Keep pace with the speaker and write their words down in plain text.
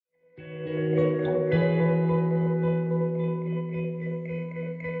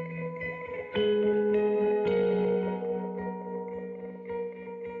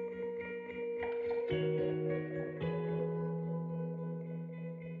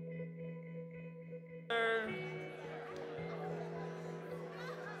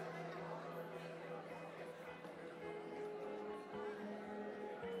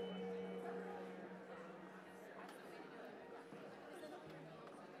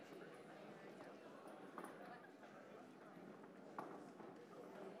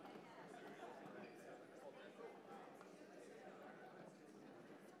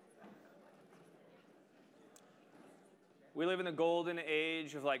We live in the golden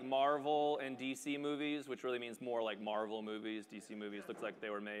age of like Marvel and DC movies, which really means more like Marvel movies. DC movies looks like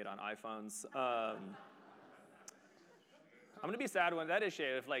they were made on iPhones. I'm going to be sad when that is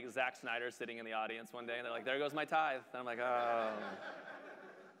shade if like Zack Snyder's sitting in the audience one day and they're like, there goes my tithe. And I'm like, oh,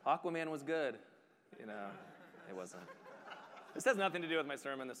 Aquaman was good. You know, it wasn't. This has nothing to do with my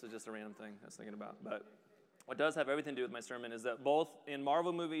sermon. This is just a random thing I was thinking about. But what does have everything to do with my sermon is that both in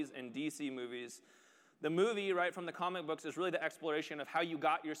Marvel movies and DC movies, the movie, right, from the comic books is really the exploration of how you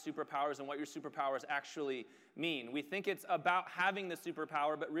got your superpowers and what your superpowers actually mean. We think it's about having the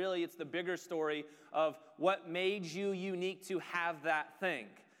superpower, but really it's the bigger story of what made you unique to have that thing.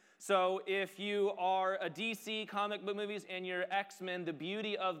 So if you are a DC comic book movies and you're X-Men, the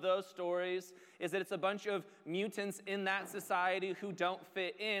beauty of those stories is that it's a bunch of mutants in that society who don't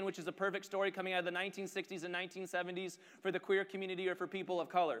fit in, which is a perfect story coming out of the 1960s and 1970s for the queer community or for people of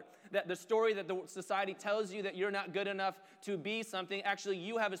color. That the story that the society tells you that you're not good enough to be something, actually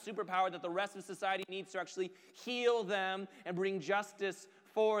you have a superpower that the rest of society needs to actually heal them and bring justice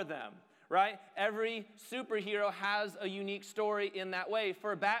for them. Right? Every superhero has a unique story in that way.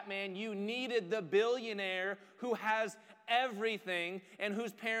 For Batman, you needed the billionaire who has everything and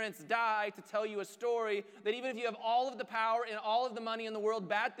whose parents die to tell you a story that even if you have all of the power and all of the money in the world,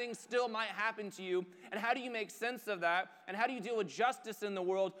 bad things still might happen to you. And how do you make sense of that? And how do you deal with justice in the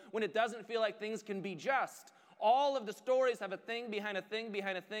world when it doesn't feel like things can be just? All of the stories have a thing behind a thing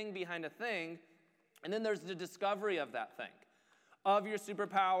behind a thing behind a thing. And then there's the discovery of that thing, of your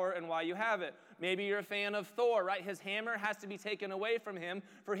superpower and why you have it. Maybe you're a fan of Thor, right? His hammer has to be taken away from him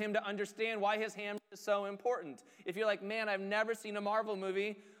for him to understand why his hammer is so important. If you're like, man, I've never seen a Marvel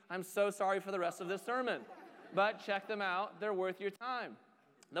movie, I'm so sorry for the rest of this sermon. But check them out. They're worth your time.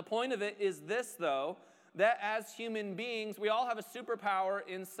 The point of it is this, though, that as human beings, we all have a superpower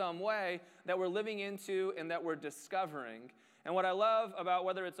in some way that we're living into and that we're discovering. And what I love about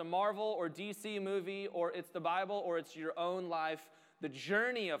whether it's a Marvel or DC movie or it's the Bible or it's your own life, the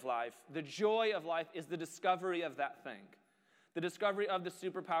journey of life, the joy of life is the discovery of that thing. The discovery of the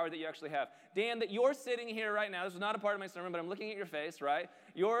superpower that you actually have. Dan, that you're sitting here right now, this is not a part of my sermon, but I'm looking at your face, right?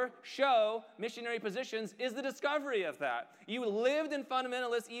 Your show, Missionary Positions, is the discovery of that. You lived in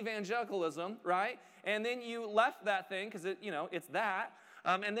fundamentalist evangelicalism, right? And then you left that thing because it's that.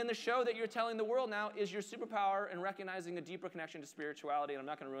 And then the show that you're telling the world now is your superpower in recognizing a deeper connection to spirituality. And I'm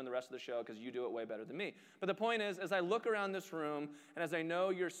not going to ruin the rest of the show because you do it way better than me. But the point is, as I look around this room and as I know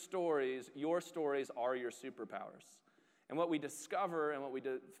your stories are your superpowers. And what we discover and what we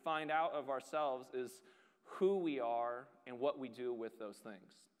find out of ourselves is who we are and what we do with those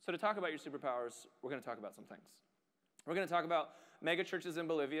things. So to talk about your superpowers, we're going to talk about some things. We're going to talk about mega churches in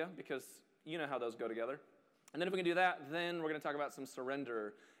Bolivia because you know how those go together. And then if we can do that, then we're going to talk about some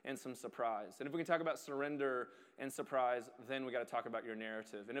surrender and some surprise. And if we can talk about surrender and surprise, then we got to talk about your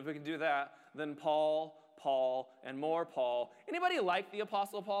narrative. And if we can do that, then Paul, and more Paul. Anybody like the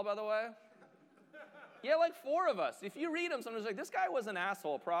Apostle Paul, by the way? Yeah, like 4 of us. If you read him, sometimes like, this guy was an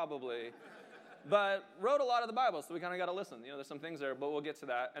asshole, probably. But wrote a lot of the Bible, so we kind of got to listen. There's some things there, but we'll get to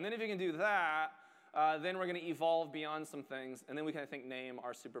that. And then if you can do that, then we're going to evolve beyond some things. And then we can, I think, name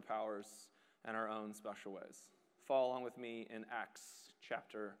our superpowers and our own special ways. Follow along with me in Acts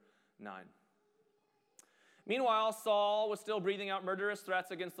chapter 9. Meanwhile, Saul was still breathing out murderous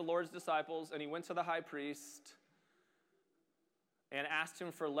threats against the Lord's disciples, and he went to the high priest and asked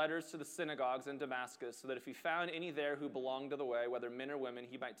him for letters to the synagogues in Damascus so that if he found any there who belonged to the way, whether men or women,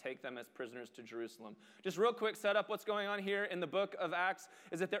 he might take them as prisoners to Jerusalem. Just real quick setup, what's going on here in the book of Acts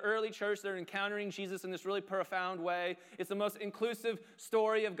is that the early church, they're encountering Jesus in this really profound way. It's the most inclusive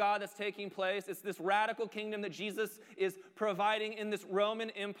story of God that's taking place. It's this radical kingdom that Jesus is providing in this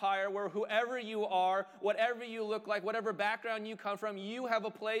Roman Empire where whoever you are, whatever you look like, whatever background you come from, you have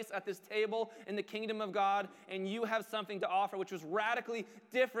a place at this table in the kingdom of God and you have something to offer, which was radically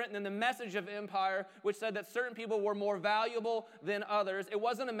different than the message of empire, which said that certain people were more valuable than others. It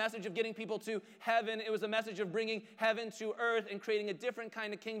wasn't a message of getting people to heaven. It was a message of bringing heaven to earth and creating a different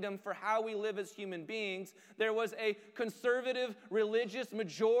kind of kingdom for how we live as human beings. There was a conservative religious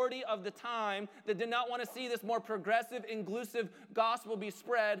majority of the time that did not want to see this more progressive, inclusive gospel be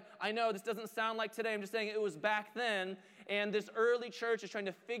spread. I know this doesn't sound like today. I'm just saying it was back then. And this early church is trying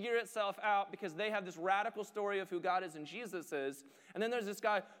to figure itself out because they have this radical story of who God is and Jesus is. And then there's this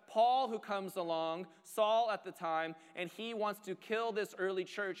guy, Paul, who comes along, Saul at the time, and he wants to kill this early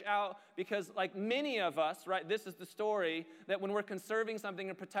church out because like many of us, right, this is the story that when we're conserving something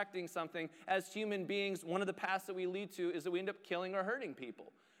and protecting something as human beings, one of the paths that we lead to is that we end up killing or hurting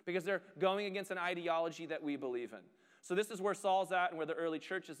people because they're going against an ideology that we believe in. So this is where Saul's at and where the early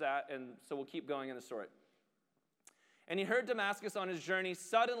church is at, and so we'll keep going in the story. And he heard Damascus on his journey.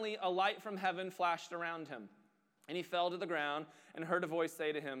 Suddenly a light from heaven flashed around him. And he fell to the ground and heard a voice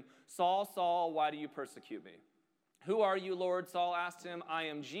say to him, Saul, Saul, why do you persecute me? Who are you, Lord? Saul asked him. I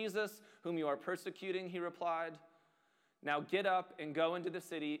am Jesus, whom you are persecuting, he replied. Now get up and go into the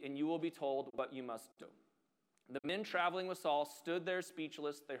city, and you will be told what you must do. The men traveling with Saul stood there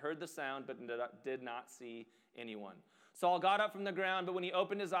speechless. They heard the sound, but did not see anyone. Saul got up from the ground, but when he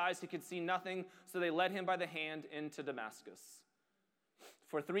opened his eyes, he could see nothing, so they led him by the hand into Damascus.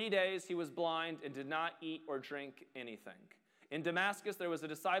 For 3 days he was blind and did not eat or drink anything. In Damascus there was a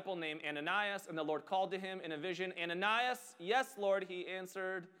disciple named Ananias, and the Lord called to him in a vision, Ananias, yes, Lord, he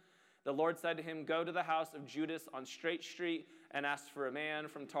answered. The Lord said to him, go to the house of Judas on Straight Street and ask for a man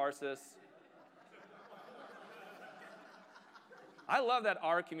from Tarsus. I love that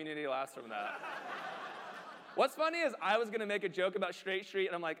our community laughs from that. What's funny is I was going to make a joke about Straight Street,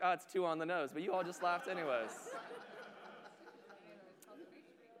 and I'm like, oh, it's too on the nose, but you all just laughed anyways.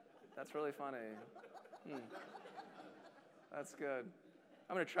 That's really funny. That's good.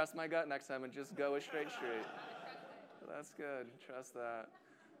 I'm going to trust my gut next time and just go with Straight Street. That's good. Trust that.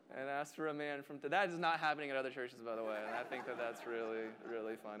 And ask for a man from... That is not happening at other churches, by the way, and I think that that's really,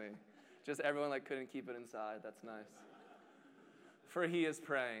 really funny. Just everyone couldn't keep it inside. That's nice. For he is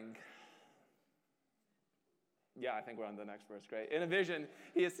praying. Yeah, I think we're on the next verse. Great. In a vision,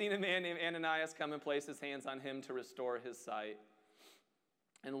 he has seen a man named Ananias come and place his hands on him to restore his sight.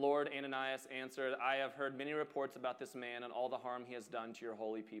 And Lord, Ananias answered, I have heard many reports about this man and all the harm he has done to your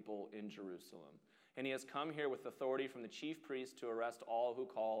holy people in Jerusalem. And he has come here with authority from the chief priest to arrest all who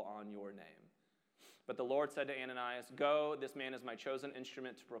call on your name. But the Lord said to Ananias, go, this man is my chosen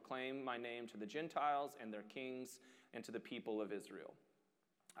instrument to proclaim my name to the Gentiles and their kings and to the people of Israel.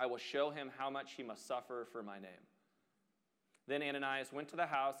 I will show him how much he must suffer for my name. Then Ananias went to the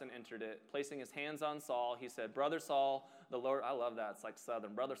house and entered it. Placing his hands on Saul, he said, Brother Saul, the Lord, I love that, it's like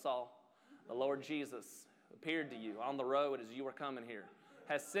Southern. Brother Saul, the Lord Jesus appeared to you on the road as you were coming here,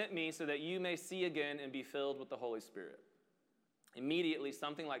 has sent me so that you may see again and be filled with the Holy Spirit. Immediately,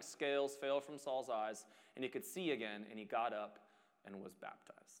 something like scales fell from Saul's eyes, and he could see again, and he got up and was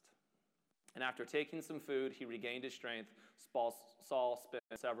baptized. And after taking some food, he regained his strength. Saul spent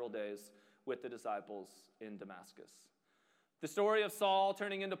several days with the disciples in Damascus. The story of Saul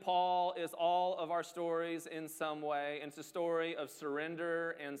turning into Paul is all of our stories in some way, and it's a story of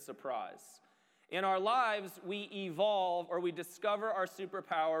surrender and surprise. In our lives, we evolve or we discover our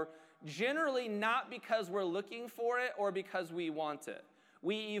superpower generally not because we're looking for it or because we want it.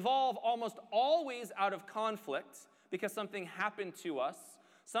 We evolve almost always out of conflict because something happened to us.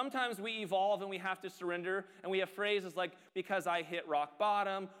 Sometimes we evolve and we have to surrender, and we have phrases like, because I hit rock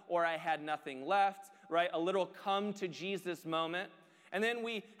bottom, or I had nothing left, right? A little come to Jesus moment. And then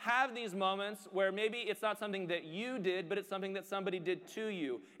we have these moments where maybe it's not something that you did, but it's something that somebody did to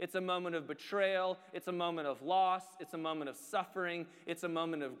you. It's a moment of betrayal. It's a moment of loss. It's a moment of suffering. It's a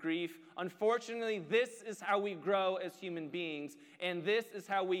moment of grief. Unfortunately, this is how we grow as human beings, and this is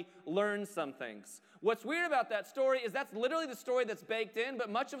how we learn some things. What's weird about that story is that's literally the story that's baked in,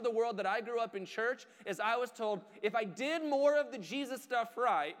 but much of the world that I grew up in church is I was told if I did more of the Jesus stuff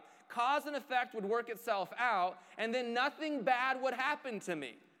right, cause and effect would work itself out, and then nothing bad would happen to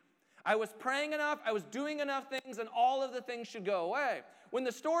me. I was praying enough, I was doing enough things, and all of the things should go away. When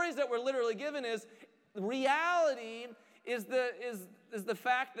the stories that we're literally given is reality is the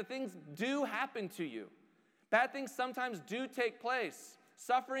fact that things do happen to you. Bad things sometimes do take place.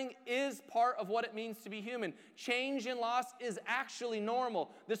 Suffering is part of what it means to be human. Change and loss is actually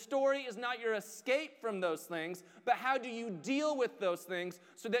normal. The story is not your escape from those things, but how do you deal with those things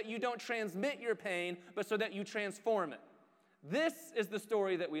so that you don't transmit your pain, but so that you transform it. This is the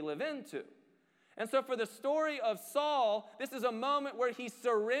story that we live into. And so for the story of Saul, this is a moment where he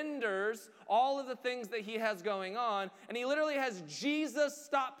surrenders all of the things that he has going on, and he literally has Jesus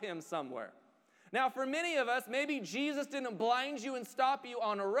stop him somewhere. Now, for many of us, maybe Jesus didn't blind you and stop you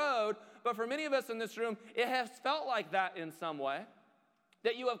on a road, but for many of us in this room, it has felt like that in some way,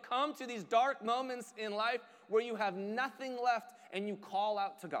 that you have come to these dark moments in life where you have nothing left and you call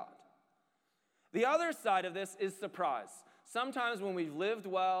out to God. The other side of this is surprise. Sometimes when we've lived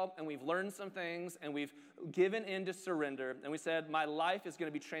well and we've learned some things and we've given in to surrender and we said, my life is going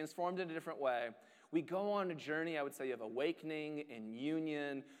to be transformed in a different way, we go on a journey, I would say, of awakening and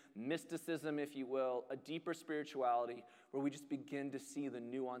union, mysticism, if you will, a deeper spirituality where we just begin to see the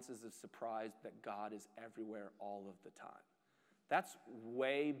nuances of surprise that God is everywhere all of the time. That's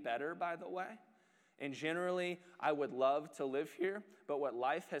way better, by the way. And generally, I would love to live here, but what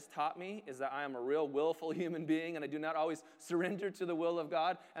life has taught me is that I am a real willful human being, and I do not always surrender to the will of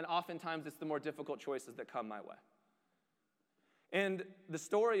God, and oftentimes it's the more difficult choices that come my way. And the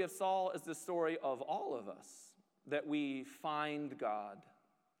story of Saul is the story of all of us, that we find God.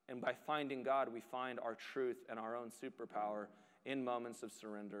 And by finding God, we find our truth and our own superpower in moments of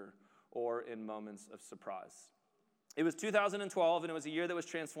surrender or in moments of surprise. It was 2012, and it was a year that was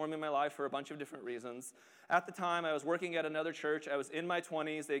transforming my life for a bunch of different reasons. At the time, I was working at another church. I was in my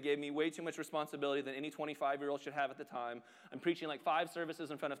 20s. They gave me way too much responsibility than any 25-year-old should have at the time. I'm preaching like 5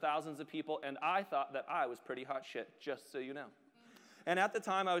 services in front of thousands of people, and I thought that I was pretty hot shit, just so you know. And at the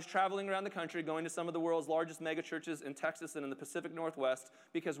time, I was traveling around the country, going to some of the world's largest mega churches in Texas and in the Pacific Northwest,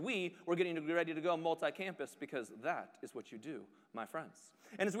 because we were getting ready to go multi-campus, because that is what you do, my friends.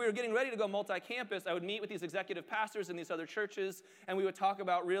 And as we were getting ready to go multi-campus, I would meet with these executive pastors in these other churches, and we would talk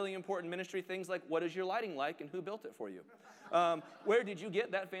about really important ministry things like, what is your lighting like, and who built it for you? Where did you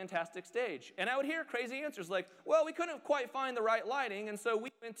get that fantastic stage? And I would hear crazy answers like, well, we couldn't quite find the right lighting, and so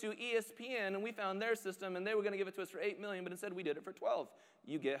we went to ESPN, and we found their system, and they were going to give it to us for $8 million, but instead we did it for 12.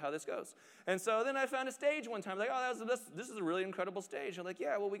 You get how this goes. And so then I found a stage one time, like, oh, this is a really incredible stage. I'm like,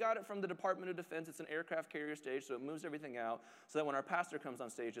 yeah, well, we got it from the Department of Defense. It's an aircraft carrier stage, so it moves everything out, so that when our pastor comes on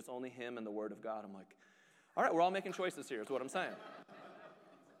stage, it's only him and the Word of God. I'm like, all right, we're all making choices here is what I'm saying.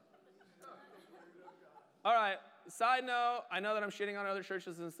 All right. Side note, I know that I'm shitting on other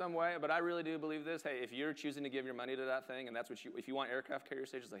churches in some way, but I really do believe this. Hey, if you're choosing to give your money to that thing, and that's what if you want aircraft carrier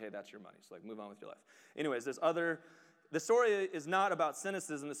stages, like, hey, that's your money. So, like, move on with your life. Anyways, the story is not about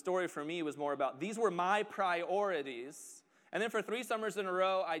cynicism. The story for me was more about these were my priorities. And then for 3 summers in a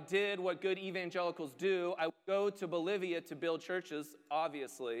row, I did what good evangelicals do. I would go to Bolivia to build churches,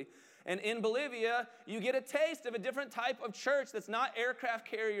 obviously. And in Bolivia, you get a taste of a different type of church that's not aircraft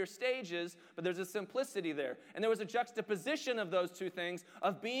carrier stages, but there's a simplicity there. And there was a juxtaposition of those two things,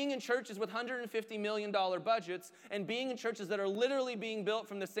 of being in churches with $150 million budgets and being in churches that are literally being built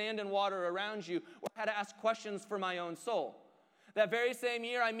from the sand and water around you, where I had to ask questions for my own soul. That very same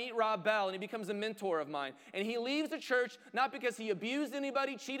year, I meet Rob Bell, and he becomes a mentor of mine. And he leaves the church not because he abused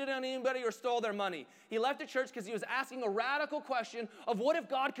anybody, cheated on anybody, or stole their money. He left the church because he was asking a radical question of what if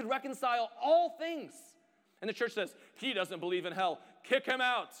God could reconcile all things? And the church says, he doesn't believe in hell. Kick him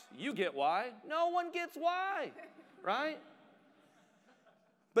out. You get why. No one gets why, right?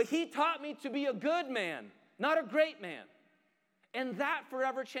 But he taught me to be a good man, not a great man. And that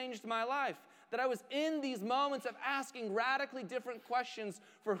forever changed my life. That I was in these moments of asking radically different questions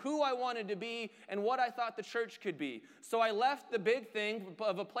for who I wanted to be and what I thought the church could be. So I left the big thing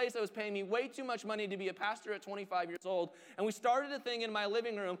of a place that was paying me way too much money to be a pastor at 25 years old, and we started a thing in my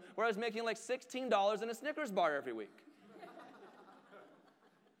living room where I was making like $16 in a Snickers bar every week.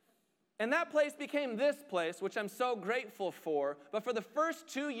 And that place became this place, which I'm so grateful for. But for the first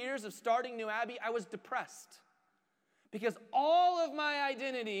 2 years of starting New Abbey, I was depressed. Because all of my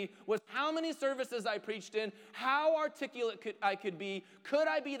identity was how many services I preached in, how articulate I could be, could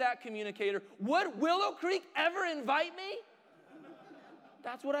I be that communicator? Would Willow Creek ever invite me?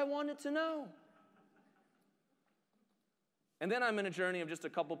 That's what I wanted to know. And then I'm in a journey of just a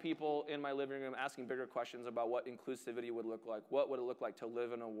couple people in my living room asking bigger questions about what inclusivity would look like. What would it look like to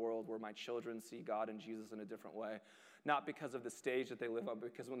live in a world where my children see God and Jesus in a different way? Not because of the stage that they live on,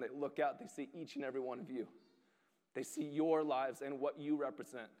 but because when they look out, they see each and every one of you. They see your lives and what you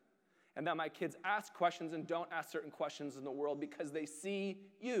represent. And that my kids ask questions and don't ask certain questions in the world because they see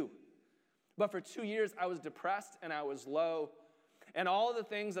you. But for 2 years, I was depressed and I was low. And all of the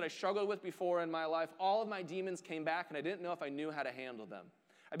things that I struggled with before in my life, all of my demons came back, and I didn't know if I knew how to handle them.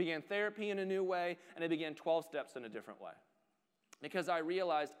 I began therapy in a new way, and I began 12 steps in a different way. Because I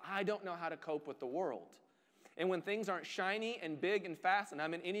realized I don't know how to cope with the world. And when things aren't shiny and big and fast, and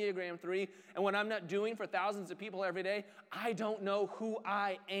I'm an Enneagram 3, and when I'm not doing for thousands of people every day, I don't know who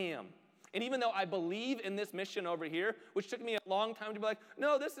I am. And even though I believe in this mission over here, which took me a long time to be like,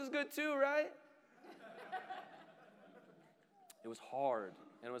 no, this is good too, right? It was hard,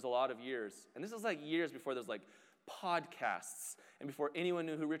 and it was a lot of years. And this is like years before there's like podcasts, and before anyone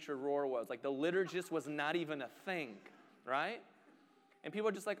knew who Richard Rohr was. Like the liturgist was not even a thing, right? And people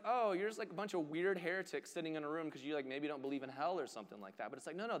are just like, oh, you're just like a bunch of weird heretics sitting in a room because you like maybe don't believe in hell or something like that. But it's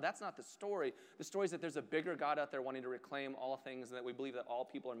like, no, that's not the story. The story is that there's a bigger God out there wanting to reclaim all things, and that we believe that all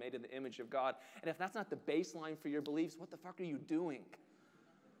people are made in the image of God. And if that's not the baseline for your beliefs, what the fuck are you doing?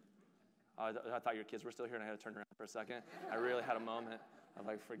 I thought your kids were still here, and I had to turn around for a second. I really had a moment of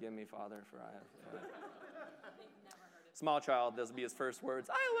like, forgive me, Father, for I have... Small child, those will be his first words.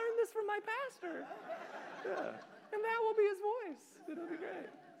 I learned this from my pastor. Yeah. And that will be his voice. It'll be great.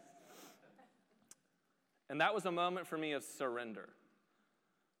 And that was a moment for me of surrender.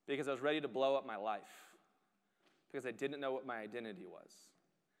 Because I was ready to blow up my life. Because I didn't know what my identity was.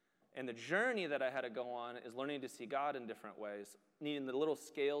 And the journey that I had to go on is learning to see God in different ways, needing the little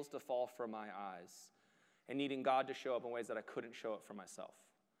scales to fall from my eyes, and needing God to show up in ways that I couldn't show up for myself.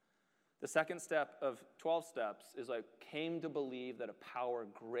 The second step of 12 steps is I came to believe that a power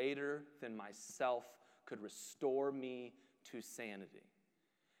greater than myself could restore me to sanity.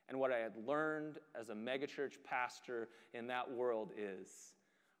 And what I had learned as a megachurch pastor in that world is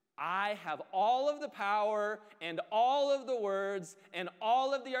I have all of the power and all of the words and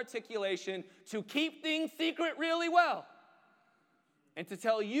all of the articulation to keep things secret really well and to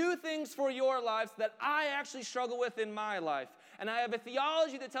tell you things for your lives that I actually struggle with in my life. And I have a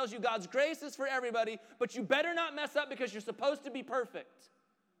theology that tells you God's grace is for everybody, but you better not mess up because you're supposed to be perfect.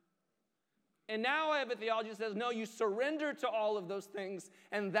 And now I have a theology that says, no, you surrender to all of those things,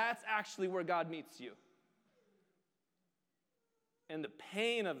 and that's actually where God meets you. And the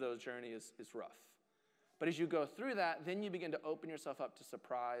pain of those journeys is rough. But as you go through that, then you begin to open yourself up to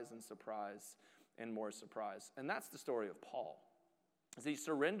surprise and more surprise. And that's the story of Paul. As he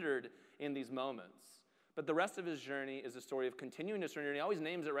surrendered in these moments. But the rest of his journey is a story of continuing to surrender. And he always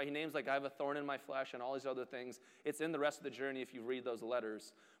names it, right? He names like, I have a thorn in my flesh and all these other things. It's in the rest of the journey if you read those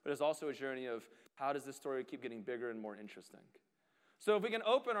letters. But it's also a journey of how does this story keep getting bigger and more interesting? So if we can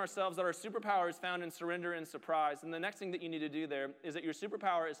open ourselves that our superpower is found in surrender and surprise, then the next thing that you need to do there is that your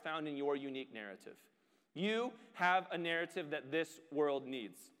superpower is found in your unique narrative. You have a narrative that this world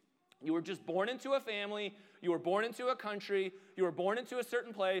needs. You were just born into a family. You were born into a country. You were born into a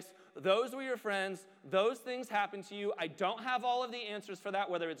certain place. Those were your friends. Those things happened to you. I don't have all of the answers for that,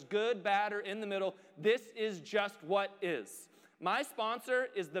 whether it's good, bad, or in the middle. This is just what is. My sponsor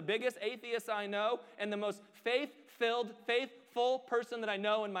is the biggest atheist I know and the most faithful person that I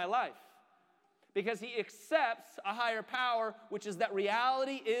know in my life. Because he accepts a higher power, which is that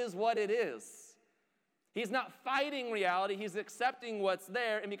reality is what it is. He's not fighting reality. He's accepting what's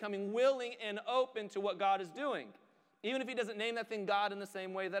there and becoming willing and open to what God is doing, even if he doesn't name that thing God in the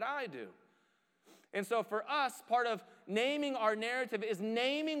same way that I do. And so for us, part of naming our narrative is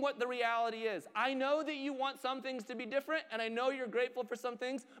naming what the reality is. I know that you want some things to be different, and I know you're grateful for some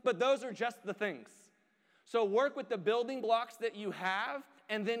things, but those are just the things. So work with the building blocks that you have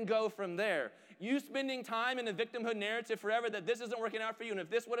and then go from there. You spending time in a victimhood narrative forever that this isn't working out for you, and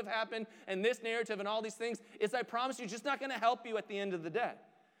if this would have happened, and this narrative and all these things, is, I promise you, just not going to help you at the end of the day.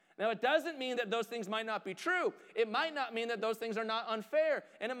 Now, it doesn't mean that those things might not be true. It might not mean that those things are not unfair,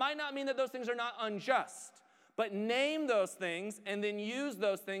 and it might not mean that those things are not unjust. But name those things and then use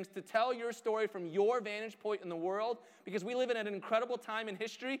those things to tell your story from your vantage point in the world, because we live in an incredible time in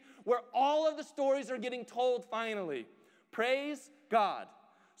history where all of the stories are getting told finally. Praise God.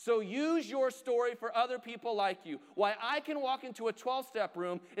 So use your story for other people like you. Why I can walk into a 12-step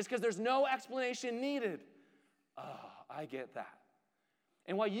room is because there's no explanation needed. Oh, I get that.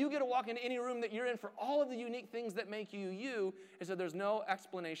 And why you get to walk into any room that you're in for all of the unique things that make you you is that there's no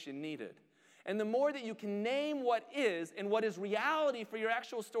explanation needed. And the more that you can name what is and what is reality for your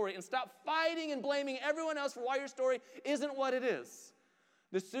actual story and stop fighting and blaming everyone else for why your story isn't what it is,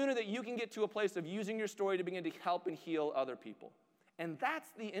 the sooner that you can get to a place of using your story to begin to help and heal other people. And that's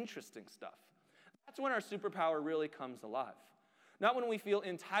the interesting stuff. That's when our superpower really comes alive. Not when we feel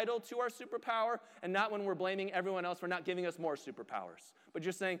entitled to our superpower, and not when we're blaming everyone else for not giving us more superpowers, but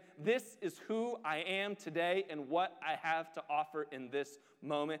just saying, this is who I am today and what I have to offer in this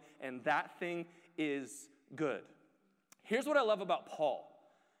moment, and that thing is good. Here's what I love about Paul.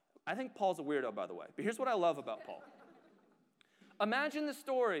 I think Paul's a weirdo, by the way, but here's what I love about Paul. Imagine the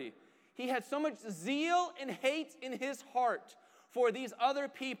story. He had so much zeal and hate in his heart for these other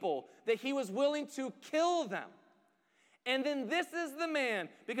people that he was willing to kill them. And then this is the man,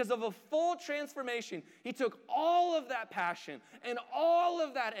 because of a full transformation, he took all of that passion and all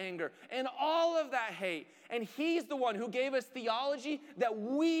of that anger and all of that hate, and he's the one who gave us theology that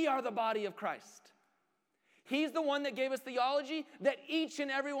we are the body of Christ. He's the one that gave us theology that each and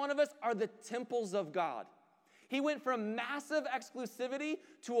every one of us are the temples of God. He went from massive exclusivity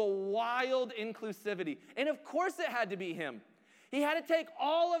to a wild inclusivity. And of course it had to be him. He had to take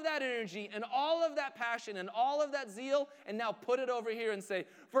all of that energy and all of that passion and all of that zeal and now put it over here and say,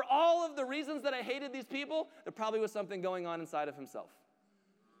 for all of the reasons that I hated these people, there probably was something going on inside of himself.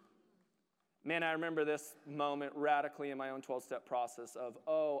 Man, I remember this moment radically in my own 12-step process of,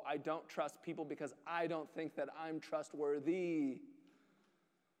 oh, I don't trust people because I don't think that I'm trustworthy.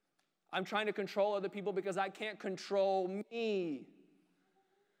 I'm trying to control other people because I can't control me.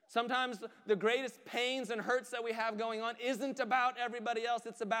 Sometimes the greatest pains and hurts that we have going on isn't about everybody else,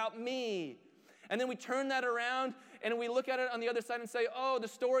 it's about me. And then we turn that around and we look at it on the other side and say, oh, the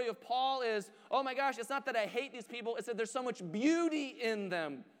story of Paul is, oh my gosh, it's not that I hate these people, it's that there's so much beauty in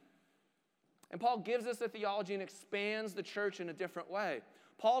them. And Paul gives us a theology and expands the church in a different way.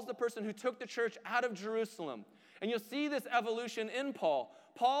 Paul's the person who took the church out of Jerusalem. And you'll see this evolution in Paul.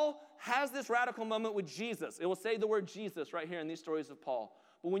 Paul has this radical moment with Jesus. It will say the word Jesus right here in these stories of Paul.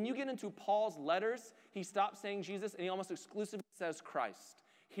 But when you get into Paul's letters, he stops saying Jesus and he almost exclusively says Christ.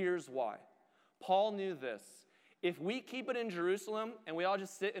 Here's why. Paul knew this. If we keep it in Jerusalem and we all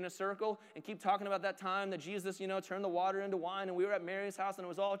just sit in a circle and keep talking about that time that Jesus, turned the water into wine and we were at Mary's house and it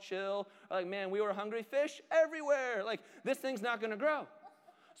was all chill, like, man, we were hungry, fish everywhere. Like, this thing's not going to grow.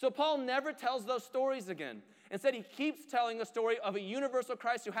 So Paul never tells those stories again. Instead, he keeps telling the story of a universal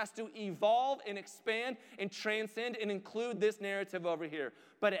Christ who has to evolve and expand and transcend and include this narrative over here.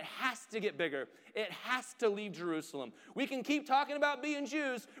 But it has to get bigger. It has to leave Jerusalem. We can keep talking about being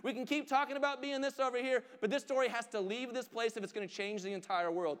Jews. We can keep talking about being this over here. But this story has to leave this place if it's going to change the entire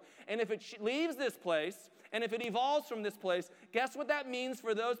world. And if it leaves this place, and if it evolves from this place, guess what that means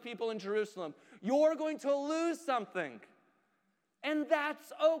for those people in Jerusalem? You're going to lose something. And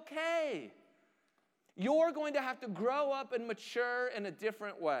that's okay. You're going to have to grow up and mature in a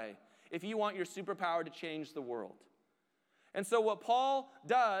different way if you want your superpower to change the world. And so what Paul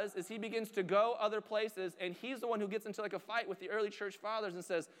does is he begins to go other places, and he's the one who gets into like a fight with the early church fathers and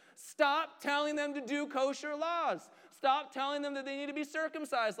says, stop telling them to do kosher laws. Stop telling them that they need to be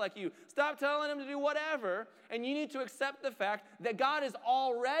circumcised like you. Stop telling them to do whatever, and you need to accept the fact that God is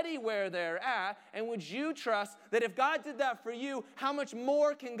already where they're at, and would you trust that if God did that for you, how much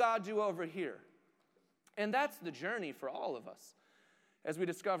more can God do over here? And that's the journey for all of us as we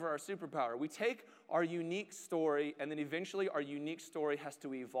discover our superpower. We take our unique story, and then eventually our unique story has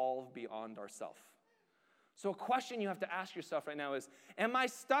to evolve beyond ourselves. So a question you have to ask yourself right now is, am I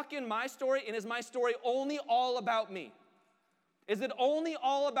stuck in my story, and is my story only all about me? Is it only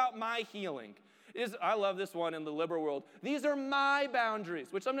all about my healing? I love this one in the liberal world. These are my boundaries,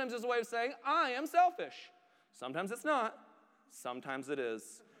 which sometimes is a way of saying, I am selfish. Sometimes it's not. Sometimes it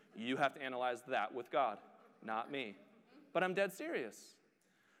is. You have to analyze that with God, not me. But I'm dead serious.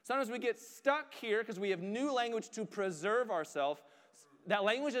 Sometimes we get stuck here because we have new language to preserve ourselves. That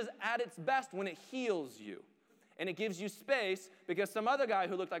language is at its best when it heals you. And it gives you space because some other guy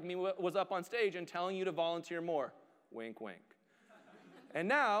who looked like me was up on stage and telling you to volunteer more. Wink, wink. And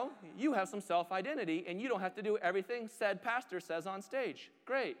now you have some self-identity and you don't have to do everything said pastor says on stage.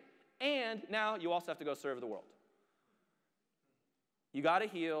 Great. And now you also have to go serve the world. You got to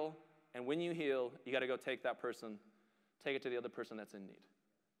heal, and when you heal, you got to go take it to the other person that's in need.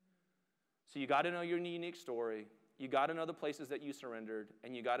 So you got to know your unique story, you got to know the places that you surrendered,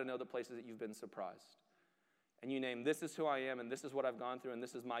 and you got to know the places that you've been surprised. And you name, this is who I am, and this is what I've gone through, and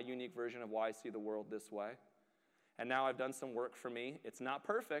this is my unique version of why I see the world this way. And now I've done some work for me. It's not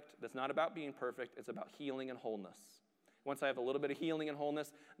perfect. That's not about being perfect. It's about healing and wholeness. Once I have a little bit of healing and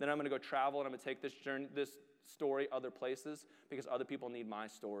wholeness, then I'm going to go travel, and I'm going to take this journey, this story other places because other people need my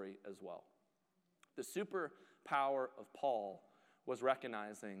story as well. The superpower of Paul was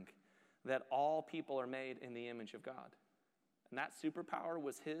recognizing that all people are made in the image of God. And that superpower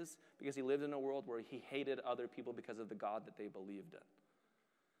was his because he lived in a world where he hated other people because of the God that they believed in.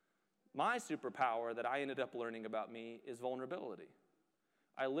 My superpower that I ended up learning about me is vulnerability.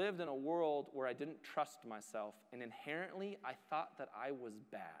 I lived in a world where I didn't trust myself, and inherently I thought that I was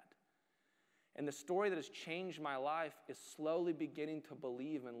bad. And the story that has changed my life is slowly beginning to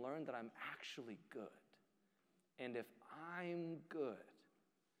believe and learn that I'm actually good. And if I'm good,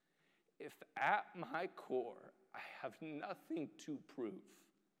 if at my core I have nothing to prove,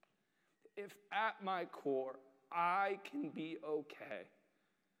 if at my core I can be okay,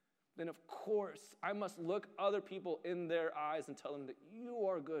 then of course I must look other people in their eyes and tell them that you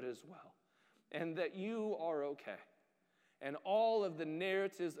are good as well, and that you are okay. And all of the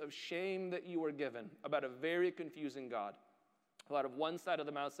narratives of shame that you were given about a very confusing God. Out of one side of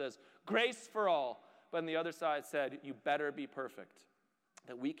the mouth says, grace for all, but on the other side said, you better be perfect.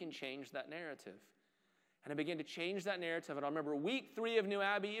 That we can change that narrative. And I began to change that narrative, and I remember week 3 of New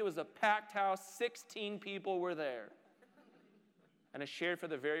Abbey, it was a packed house, 16 people were there. And I shared for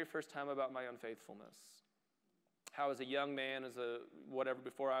the very first time about my unfaithfulness. How as a young man,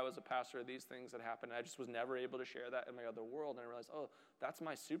 before I was a pastor, these things had happened. I just was never able to share that in my other world. And I realized, that's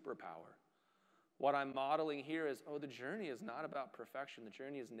my superpower. What I'm modeling here is, the journey is not about perfection. The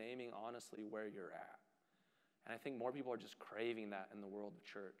journey is naming honestly where you're at. And I think more people are just craving that in the world of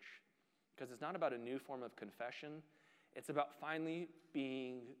church. Because it's not about a new form of confession. It's about finally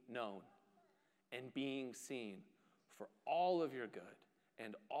being known and being seen for all of your good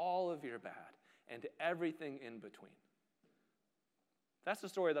and all of your bad and everything in between. That's the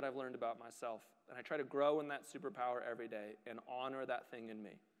story that I've learned about myself. And I try to grow in that superpower every day and honor that thing in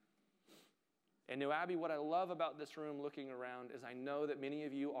me. And New Abbey, what I love about this room looking around is I know that many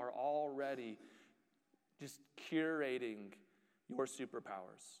of you are already just curating your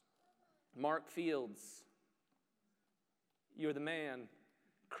superpowers. Mark Fields, you're the man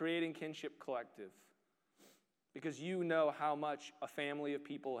creating Kinship Collective because you know how much a family of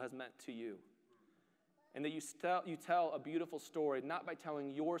people has meant to you. And that you tell a beautiful story, not by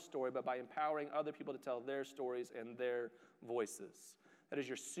telling your story, but by empowering other people to tell their stories and their voices. That is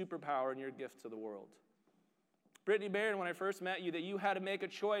your superpower and your gift to the world. Brittany Barron, when I first met you, that you had to make a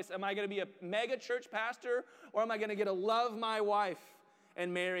choice. Am I going to be a mega church pastor, or am I going to get to love my wife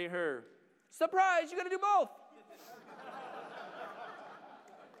and marry her? Surprise, you got to do both.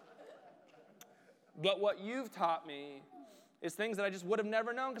 But what you've taught me is things that I just would have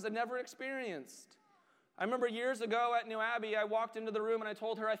never known because I've never experienced. I remember years ago at New Abbey, I walked into the room and I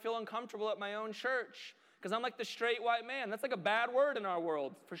told her I feel uncomfortable at my own church because I'm like the straight white man. That's like a bad word in our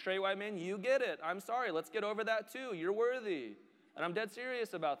world. For straight white men, you get it. I'm sorry. Let's get over that too. You're worthy. And I'm dead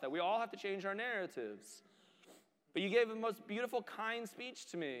serious about that. We all have to change our narratives. But you gave the most beautiful, kind speech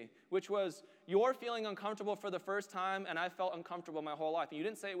to me, which was, you're feeling uncomfortable for the first time, and I felt uncomfortable my whole life. And you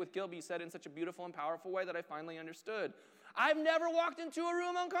didn't say it with guilt, but you said it in such a beautiful and powerful way that I finally understood. I've never walked into a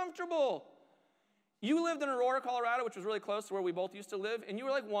room uncomfortable. You lived in Aurora, Colorado, which was really close to where we both used to live, and you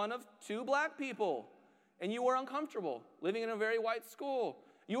were like one of two black people. And you were uncomfortable living in a very white school.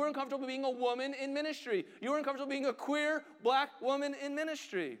 You were uncomfortable being a woman in ministry. You were uncomfortable being a queer black woman in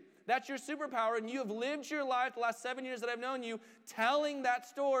ministry. That's your superpower, and you have lived your life the last 7 years that I've known you telling that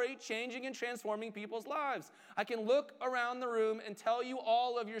story, changing and transforming people's lives. I can look around the room and tell you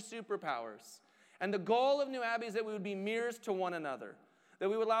all of your superpowers. And the goal of New Abbey is that we would be mirrors to one another, that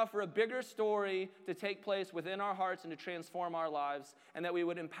we would allow for a bigger story to take place within our hearts and to transform our lives, and that we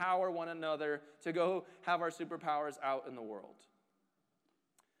would empower one another to go have our superpowers out in the world.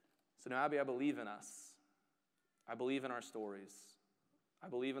 So New Abbey, I believe in us. I believe in our stories. I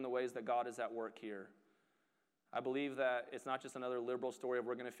believe in the ways that God is at work here. I believe that it's not just another liberal story of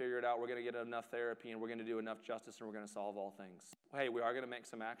we're going to figure it out, we're going to get enough therapy, and we're going to do enough justice, and we're going to solve all things. Hey, we are going to make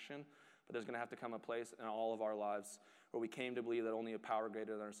some action, but there's going to have to come a place in all of our lives where we came to believe that only a power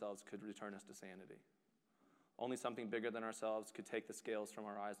greater than ourselves could return us to sanity. Only something bigger than ourselves could take the scales from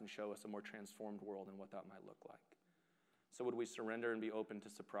our eyes and show us a more transformed world and what that might look like. So would we surrender and be open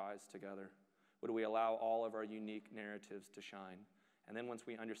to surprise together? Would we allow all of our unique narratives to shine? And then once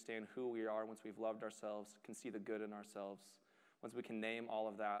we understand who we are, once we've loved ourselves, can see the good in ourselves, once we can name all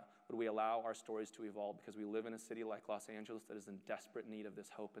of that, would we allow our stories to evolve? Because we live in a city like Los Angeles that is in desperate need of this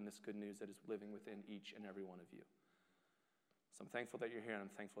hope and this good news that is living within each and every one of you. So I'm thankful that you're here, and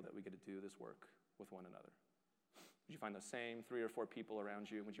I'm thankful that we get to do this work with one another. Would you find the same 3 or 4 people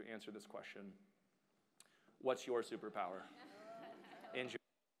around you, and would you answer this question? What's your superpower? Enjoy.